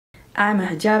I'm a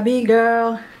hijabi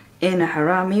girl in a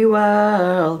harami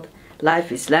world.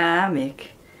 Life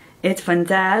Islamic, it's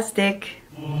fantastic.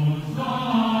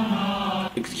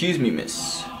 Excuse me,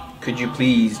 miss. Could you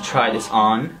please try this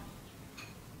on?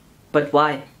 But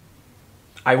why?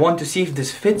 I want to see if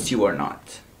this fits you or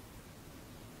not.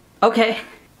 Okay.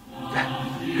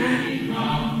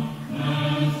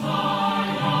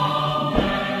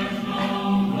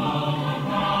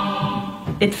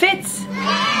 It fits!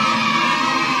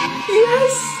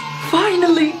 Yes!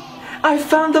 Finally! I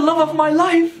found the love of my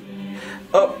life!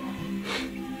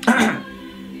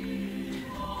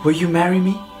 Will you marry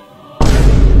me?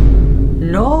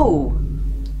 No!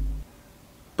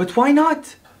 But why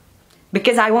not?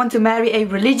 Because I want to marry a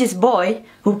religious boy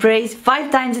who prays 5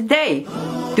 times a day.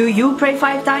 Do you pray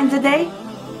 5 times a day?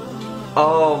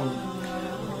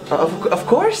 Of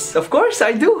course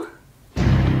I do.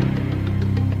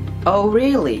 Oh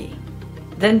really?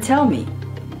 Then tell me,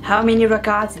 how many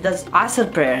rakats does Asr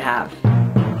prayer have?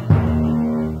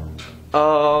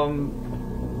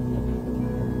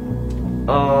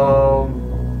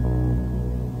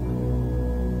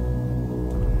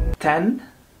 10?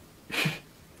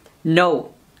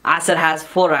 No, Asr has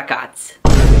 4 rakats.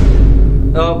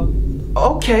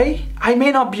 Okay, I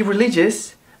may not be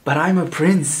religious, but I'm a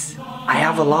prince. I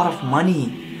have a lot of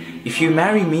money. If you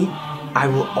marry me, I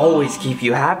will always keep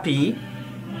you happy.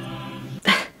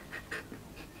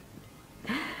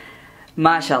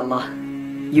 MashaAllah,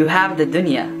 you have the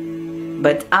dunya,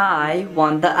 but I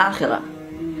want the akhirah.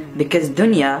 Because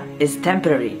dunya is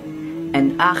temporary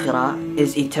and akhirah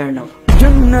is eternal.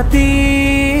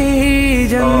 Jannati,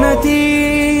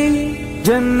 Jannati,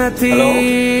 Jannati,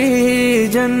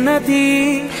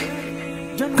 Jannati.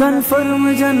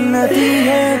 Confirm Jannati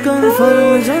hai,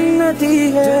 confirm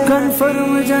Jannati hai,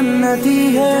 confirm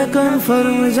Jannati hai,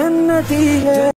 confirm Jannati hai.